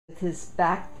his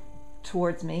back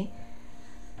towards me.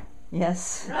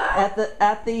 Yes, at the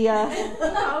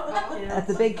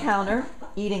big counter,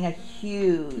 eating a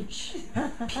huge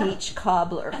peach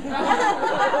cobbler.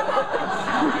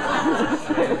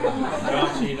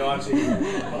 Naughty, naughty.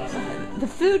 The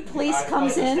food police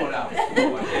comes in.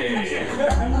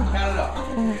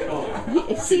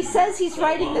 He says he's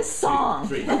writing this song.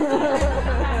 He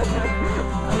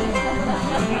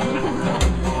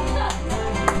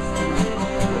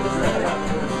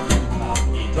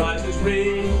drives his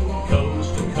rig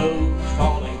coast to coast,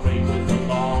 hauling freight with a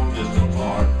long distance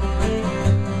heart.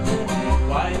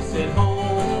 Wife's at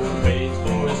home, waits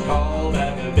for his call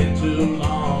back, have been too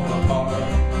long apart.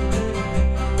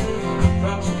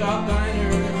 Truck stop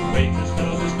diner, waitress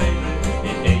knows his favorite,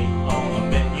 it ain't on the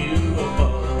menu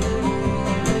above.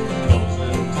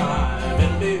 Closing time,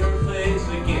 it'll be her place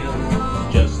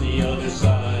again, just the other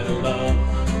side of love.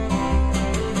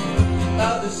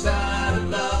 Other side of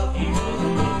love, he was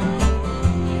alone.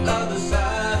 Other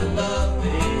side of love, they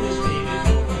was needed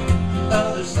more.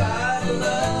 Other side of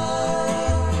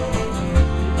love,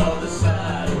 other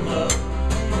side of love.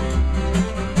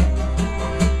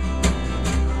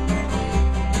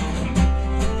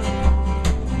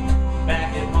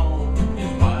 Back at home,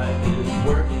 his wife is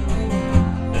working,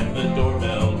 then the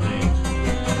doorbell rings.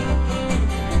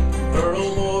 Her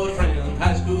old boyfriend,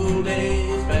 high school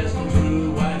days, passing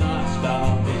through, why not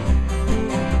stop it?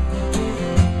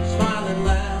 Smile and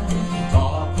laugh,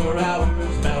 talk for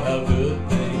hours about how good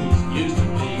things used to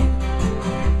be.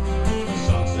 The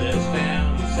sun sets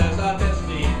down, he says, I best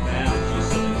leave now. She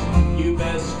says, you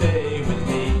best stay with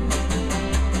me.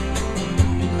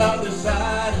 The other